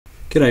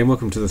G'day and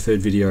welcome to the third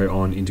video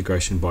on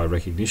integration by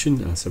recognition,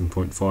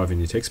 7.5 in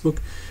your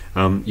textbook.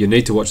 You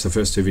need to watch the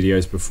first two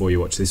videos before you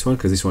watch this one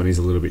because this one is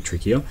a little bit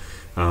trickier.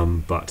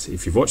 But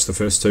if you've watched the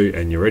first two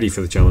and you're ready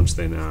for the challenge,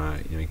 then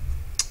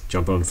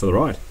jump on for the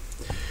ride.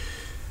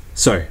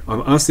 So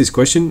I'm asked this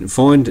question: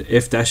 find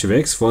f dash of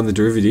x, find the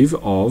derivative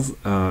of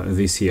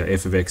this here,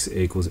 f of x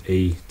equals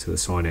e to the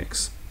sine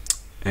x.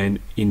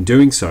 And in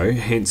doing so,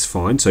 hence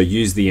find, so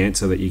use the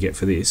answer that you get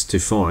for this to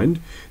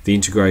find the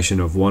integration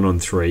of 1 on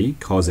 3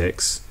 cos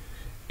x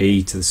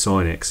e to the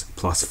sine x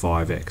plus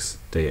 5x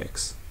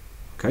dx.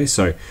 Okay,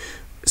 so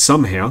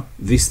somehow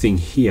this thing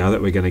here that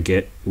we're going to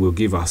get will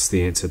give us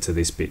the answer to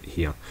this bit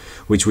here,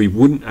 which we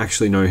wouldn't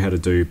actually know how to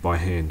do by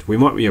hand. We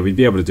might, we'd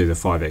be able to do the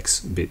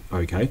 5x bit,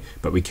 okay,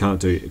 but we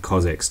can't do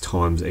cos x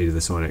times e to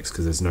the sine x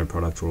because there's no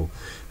product rule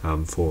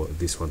for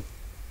this one.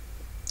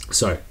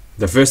 So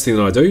the first thing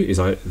that I do is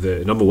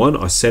number one,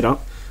 I set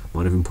up, I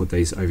might even put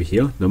these over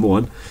here. Number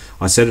one,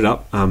 I set it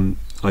up,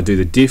 I do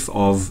the diff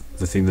of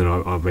the thing that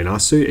I've been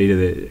asked to, e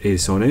to the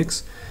sine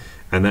x,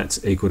 and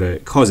that's equal to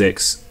cos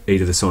x e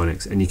to the sine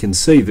x. And you can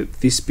see that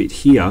this bit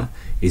here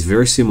is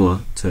very similar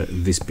to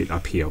this bit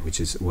up here,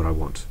 which is what I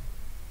want.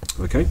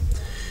 Okay,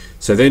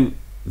 so then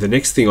the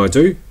next thing I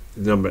do,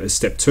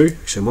 step 2,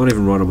 actually I might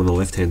even write them on the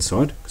left hand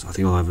side because I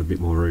think I'll have a bit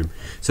more room.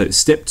 So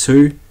step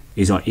 2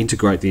 is I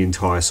integrate the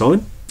entire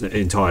side.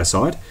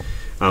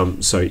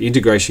 So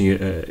integrating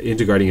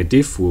a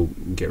diff will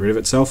get rid of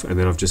itself, and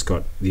then I've just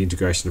got the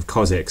integration of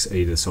cos x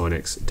e to the sine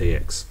x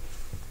dx.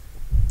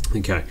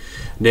 Okay,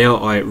 now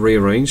I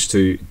rearrange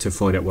to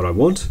find out what I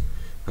want.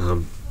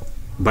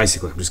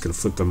 Basically, I'm just going to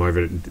flip them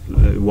over,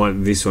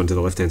 this one to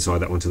the left hand side,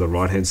 that one to the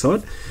right hand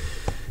side.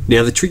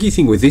 Now the tricky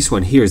thing with this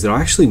one here is that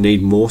I actually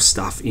need more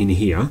stuff in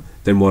here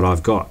than what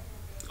I've got.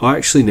 I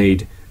actually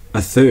need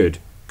a third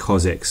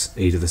cos x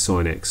e to the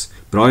sine x,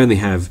 but I only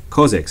have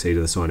cos x e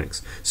to the sine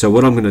x. So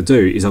what I'm going to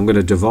do is I'm going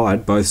to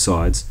divide both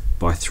sides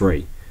by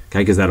 3, okay,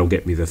 because that'll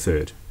get me the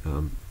third.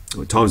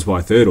 Times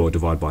by a third or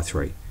divide by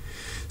 3.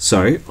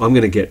 So I'm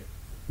going to get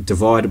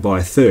divide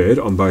by a third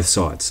on both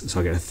sides. So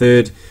I get a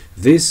third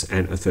of this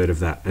and a third of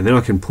that, and then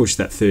I can push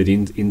that third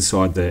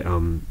inside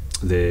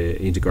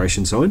the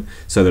integration sign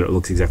so that it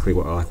looks exactly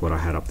like what I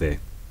had up there.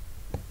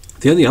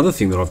 The only other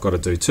thing that I've got to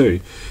do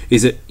too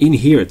is that in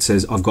here it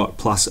says I've got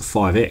plus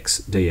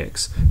 5x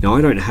dx. Now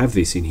I don't have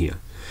this in here,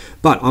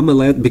 but I'm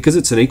allowed, because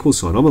it's an equal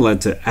sign, I'm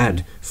allowed to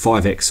add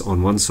 5x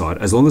on one side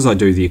as long as I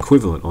do the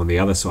equivalent on the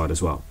other side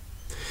as well.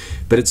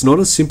 But it's not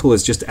as simple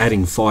as just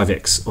adding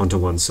 5x onto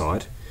one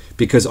side,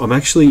 because I'm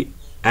actually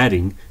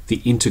adding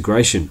the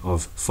integration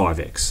of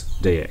 5x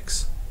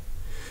dx.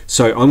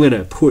 So I'm going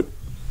to put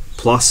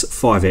plus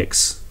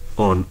 5x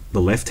on the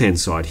left hand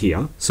side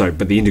here,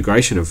 but the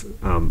integration of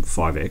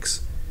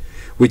 5x,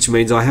 which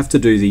means I have to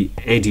do the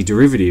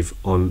antiderivative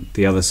on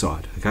the other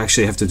side. I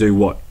actually have to do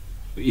what,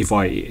 if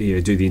I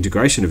do the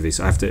integration of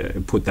this, I have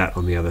to put that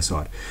on the other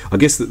side. I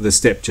guess that the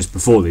step just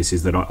before this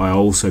is that I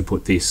also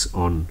put this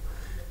on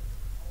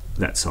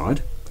that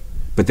side,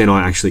 but then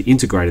I actually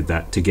integrated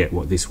that to get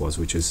what this was,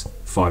 which is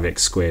 5x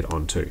squared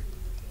on 2.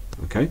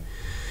 Okay.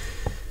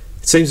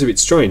 It seems a bit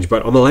strange,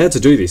 but I'm allowed to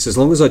do this. As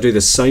long as I do the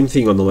same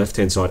thing on the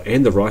left-hand side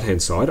and the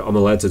right-hand side, I'm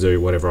allowed to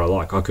do whatever I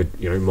like. I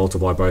could,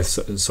 multiply both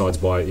sides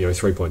by,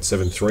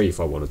 3.73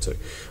 if I wanted to.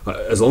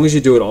 As long as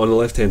you do it on the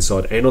left-hand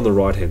side and on the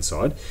right-hand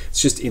side.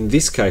 It's just in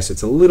this case,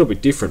 it's a little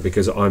bit different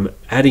because I'm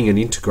adding an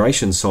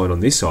integration sign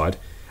on this side,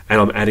 and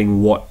I'm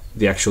adding what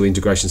the actual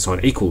integration sign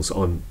equals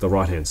on the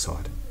right-hand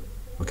side.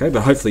 Okay,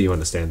 but hopefully you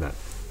understand that.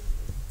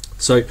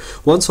 So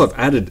once I've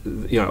added,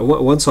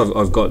 once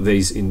I've got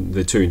these in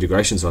the two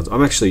integration signs,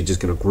 I'm actually just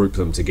going to group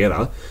them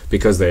together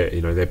because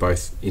they're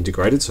both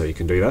integrated, so you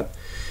can do that.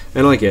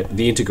 And I get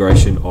the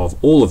integration of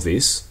all of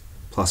this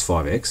plus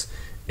 5x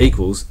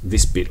equals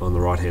this bit on the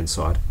right hand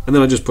side, and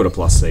then I just put a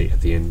plus c at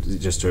the end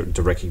just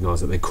to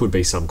recognize that there could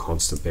be some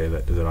constant there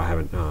that I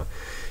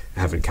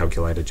haven't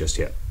calculated just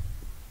yet.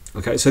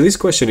 Okay, so this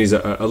question is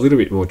a little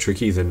bit more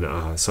tricky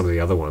than some of the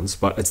other ones,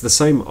 but it's the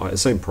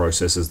same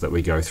processes that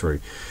we go through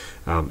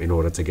in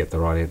order to get the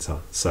right answer.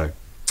 So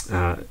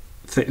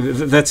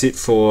that's it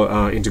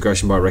for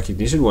integration by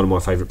recognition, one of my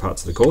favorite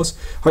parts of the course.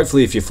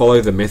 Hopefully if you follow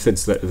the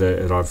methods that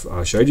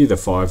I've showed you, the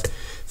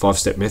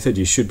five-step method,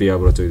 you should be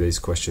able to do these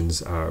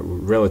questions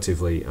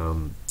relatively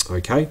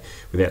okay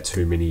without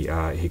too many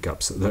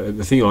hiccups.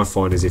 The thing I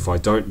find is if I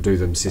don't do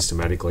them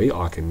systematically,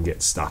 I can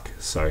get stuck.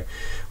 So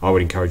I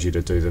would encourage you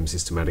to do them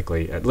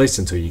systematically, at least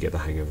until you get the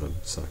hang of them.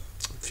 So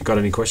if you've got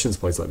any questions,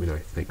 please let me know.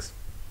 Thanks.